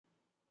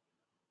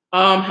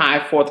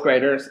Hi, fourth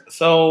graders.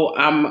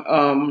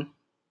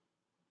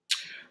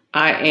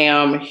 I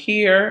am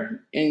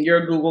here in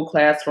your Google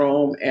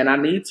Classroom, and I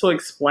need to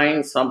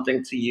explain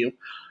something to you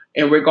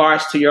in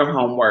regards to your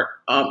homework.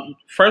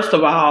 First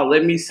of all,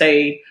 let me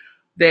say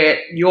that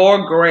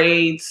your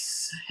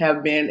grades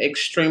have been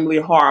extremely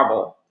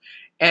horrible.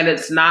 And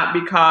it's not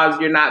because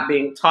you're not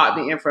being taught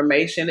the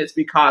information, it's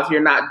because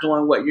you're not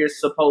doing what you're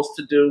supposed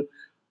to do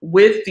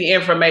with the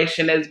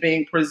information that's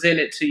being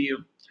presented to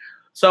you.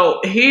 So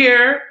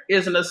here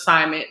is an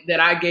assignment that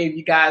I gave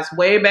you guys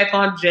way back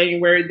on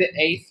January the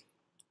 8th,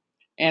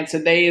 and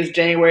today is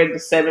January the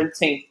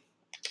 17th,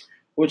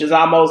 which is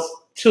almost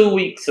 2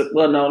 weeks.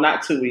 Well, no,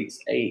 not 2 weeks,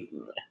 eight.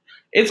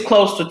 It's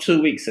close to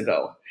 2 weeks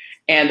ago.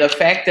 And the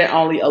fact that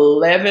only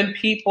 11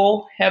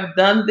 people have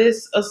done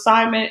this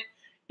assignment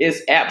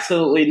is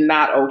absolutely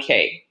not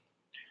okay.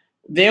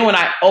 Then when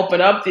I open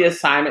up the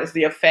assignments,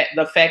 the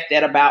fact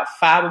that about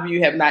five of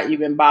you have not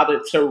even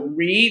bothered to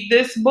read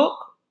this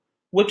book,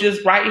 which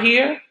is right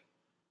here,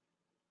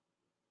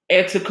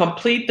 and to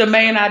complete the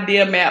main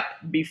idea map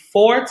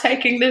before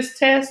taking this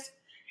test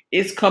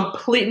is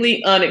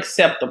completely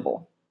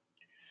unacceptable.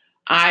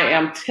 I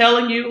am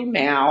telling you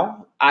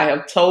now, I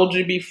have told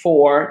you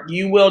before,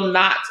 you will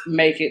not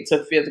make it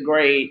to fifth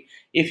grade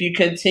if you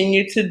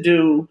continue to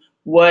do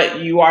what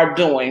you are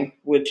doing,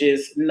 which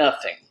is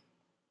nothing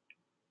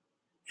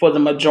for the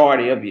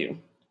majority of you.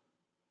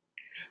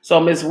 So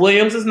Ms.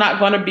 Williams is not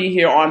going to be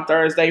here on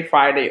Thursday,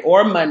 Friday,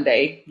 or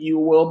Monday. You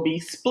will be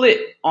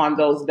split on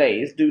those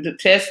days due to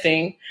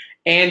testing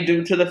and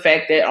due to the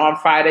fact that on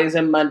Fridays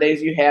and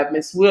Mondays you have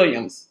Ms.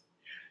 Williams.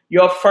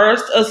 Your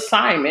first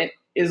assignment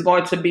is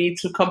going to be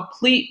to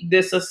complete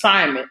this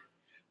assignment.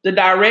 The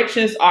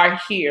directions are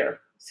here. It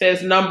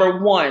says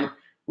number 1,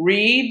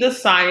 read the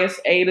Science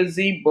A to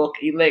Z book,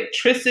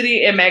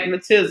 Electricity and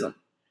Magnetism.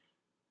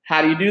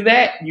 How do you do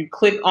that? You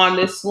click on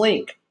this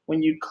link.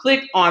 When you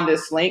click on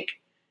this link,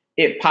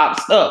 it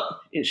pops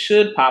up. It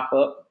should pop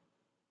up.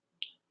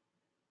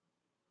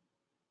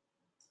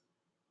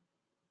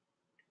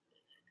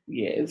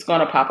 Yeah, it's going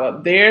to pop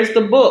up. There's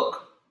the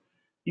book.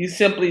 You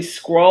simply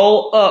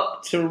scroll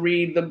up to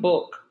read the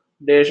book.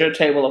 There's your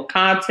table of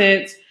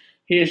contents.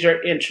 Here's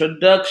your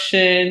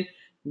introduction.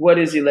 What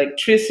is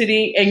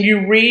electricity? And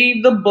you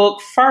read the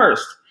book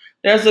first.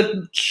 There's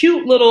a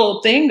cute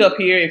little thing up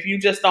here. If you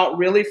just don't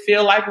really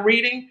feel like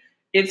reading,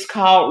 it's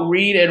called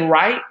Read and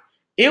Write.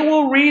 It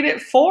will read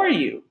it for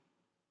you.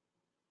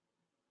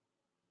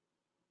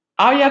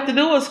 All you have to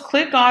do is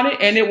click on it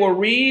and it will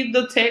read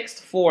the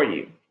text for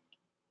you.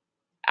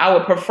 I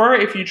would prefer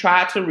if you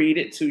try to read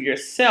it to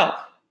yourself.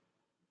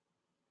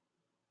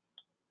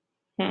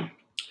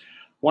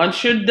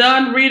 Once you're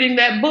done reading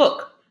that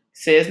book,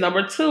 says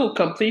number 2,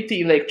 complete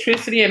the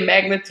electricity and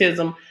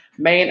magnetism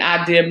main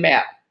idea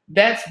map.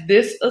 That's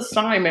this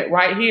assignment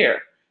right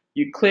here.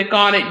 You click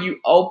on it, you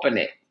open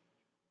it.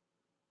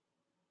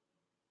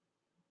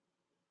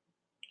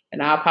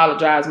 And I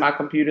apologize, my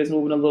computer is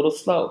moving a little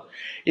slow.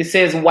 It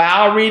says,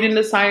 while reading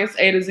the Science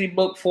A to Z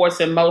book, Force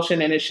and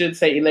Motion, and it should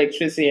say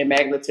electricity and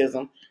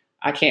magnetism.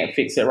 I can't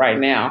fix it right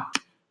now.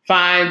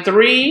 Find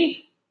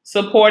 3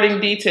 supporting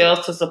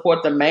details to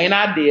support the main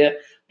idea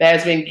that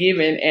has been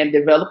given and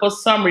develop a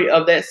summary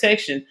of that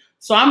section.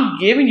 So I'm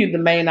giving you the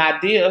main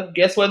idea.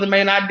 Guess where the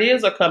main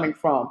ideas are coming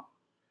from?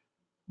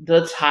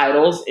 The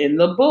titles in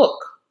the book,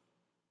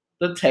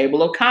 the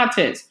table of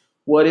contents.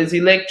 What is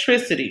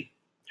electricity?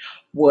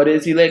 What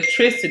is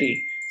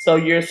electricity? So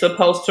you're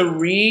supposed to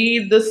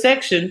read the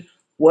section,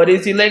 what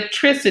is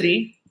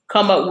electricity?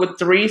 Come up with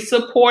 3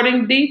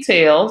 supporting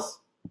details.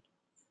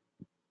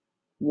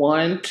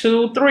 1,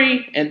 2,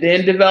 3, and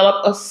then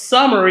develop a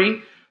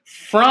summary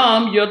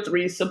from your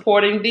 3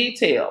 supporting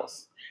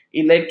details.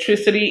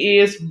 Electricity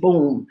is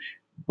boom,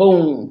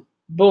 boom,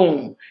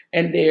 boom,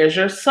 and there's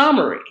your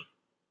summary.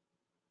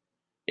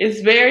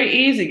 It's very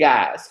easy,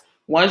 guys.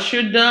 Once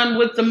you're done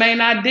with the main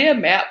idea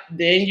map,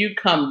 then you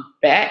come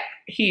back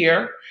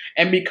here,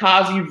 and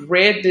because you've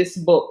read this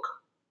book,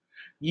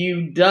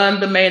 you've done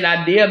the main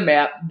idea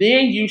map,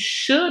 then you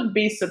should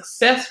be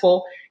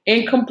successful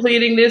in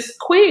completing this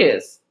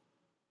quiz.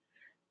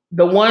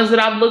 The ones that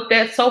I've looked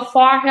at so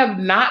far have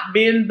not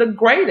been the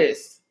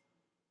greatest.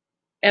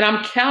 And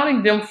I'm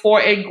counting them for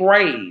a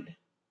grade.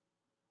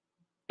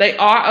 They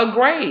are a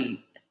grade.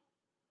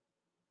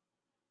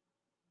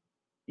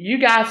 You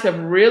guys have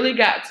really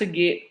got to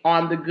get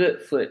on the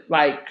good foot.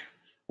 Like,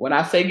 when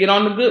I say get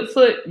on the good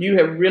foot, you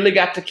have really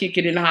got to kick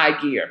it in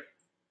high gear.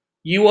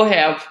 You will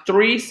have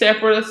 3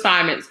 separate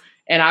assignments,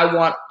 and I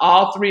want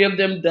all 3 of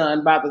them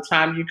done by the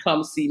time you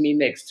come see me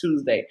next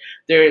Tuesday.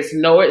 There is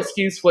no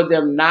excuse for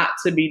them not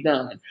to be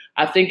done.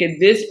 I think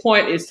at this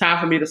point, it's time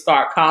for me to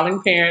start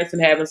calling parents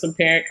and having some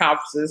parent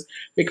conferences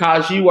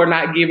because you are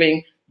not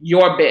giving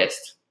your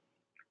best.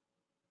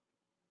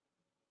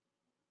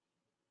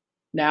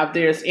 Now, if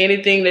there's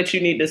anything that you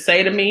need to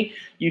say to me,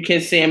 you can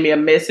send me a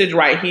message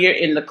right here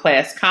in the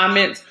class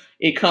comments.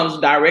 It comes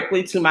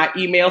directly to my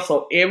email,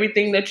 so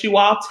everything that you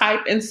all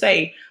type and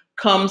say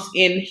comes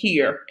in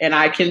here, and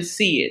I can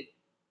see it.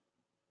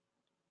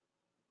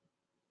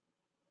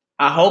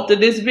 I hope that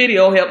this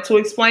video helped to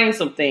explain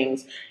some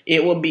things.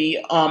 It will be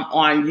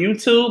on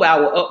YouTube. I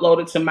will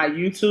upload it to my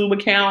YouTube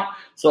account.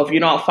 So if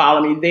you don't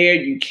follow me there,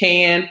 you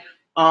can.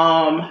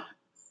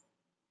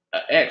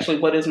 Actually,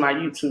 what is my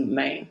YouTube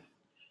name?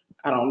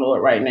 I don't know it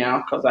right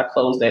now because I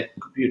closed that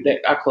computer.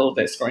 I closed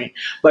that screen.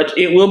 But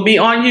it will be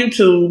on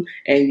YouTube,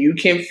 and you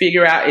can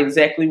figure out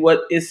exactly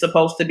what is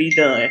supposed to be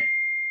done.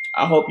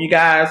 I hope you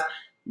guys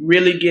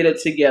really get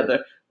it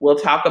together. We'll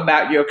talk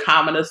about your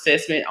common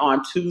assessment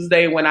on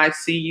Tuesday when I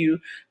see you,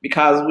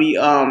 because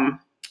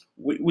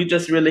we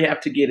just really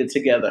have to get it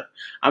together.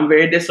 I'm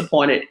very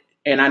disappointed,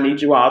 and I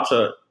need you all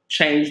to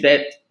change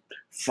that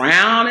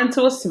frown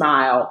into a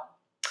smile.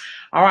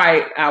 All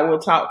right, I will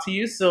talk to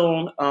you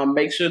soon.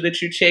 Make sure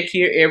that you check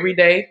here every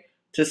day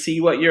to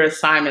see what your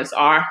assignments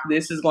are.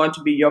 This is going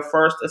to be your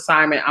first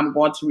assignment. I'm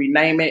going to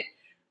rename it.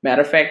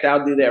 Matter of fact,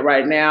 I'll do that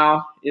right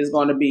now. It's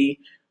going to be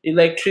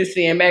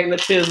electricity and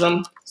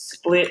magnetism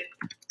split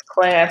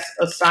class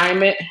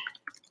assignment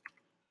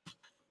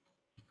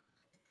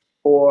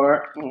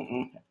for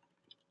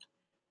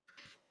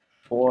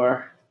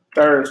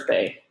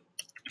Thursday.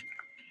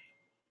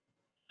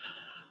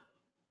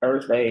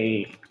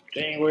 Thursday,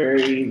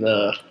 January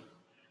the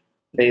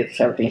day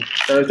 17th.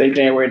 Thursday,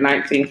 January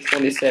 19th,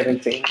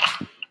 2017.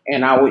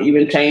 And I will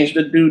even change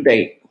the due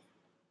date.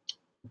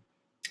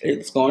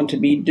 It's going to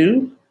be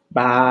due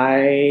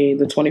by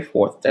the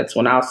 24th. That's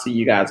when I'll see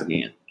you guys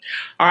again.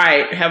 All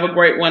right. Have a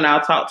great one.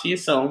 I'll talk to you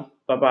soon.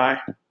 Bye-bye.